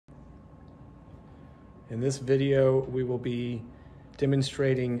In this video, we will be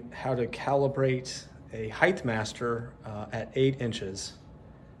demonstrating how to calibrate a height master at 8 inches.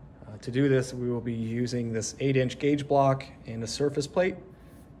 To do this, we will be using this 8-inch gauge block and a surface plate,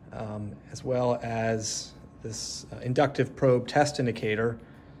 as well as this inductive probe test indicator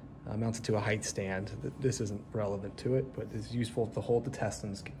mounted to a height stand. This isn't relevant to it, but it's useful to hold the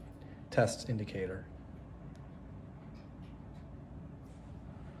test indicator.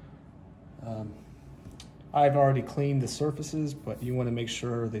 I've already cleaned the surfaces, but you want to make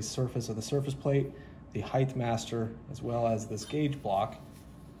sure the surface of the surface plate, the height master, as well as this gauge block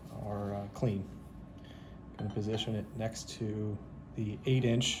are clean. I'm going to position it next to the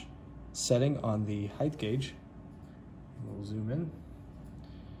 8-inch setting on the height gauge. We'll zoom in.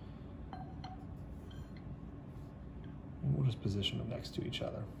 And we'll just position them next to each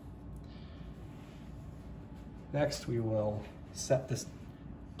other. Next, we will set this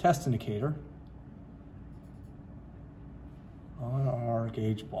test indicator on our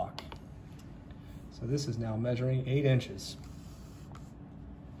gauge block. So this is now measuring 8 inches.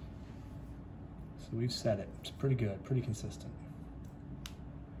 So we've set it. It's pretty good, pretty consistent.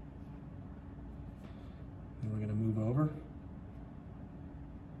 And we're going to move over.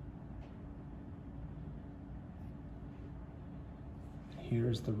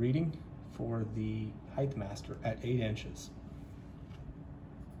 Here's the reading for the height master at 8 inches.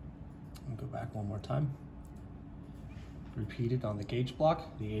 I'll go back one more time. Repeat it on the gauge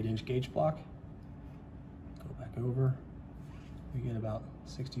block, the 8-inch gauge block. Go back over. We get about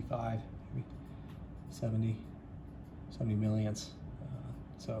 65, maybe 70 millionths.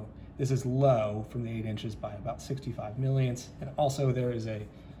 So this is low from the 8 inches by about 65 millionths. And also there is a,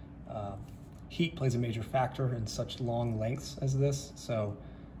 heat plays a major factor in such long lengths as this. So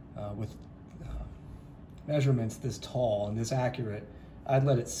with measurements this tall and this accurate, I'd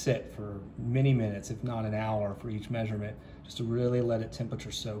let it sit for many minutes, if not an hour, for each measurement, just to really let it temperature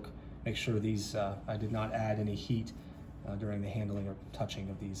soak. Make sure these, I did not add any heat during the handling or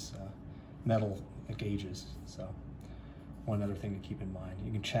touching of these metal gauges. So one other thing to keep in mind.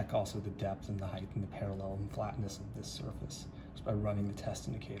 You can check also the depth and the height and the parallel and flatness of this surface just by running the test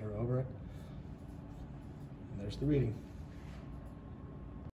indicator over it. And there's the reading.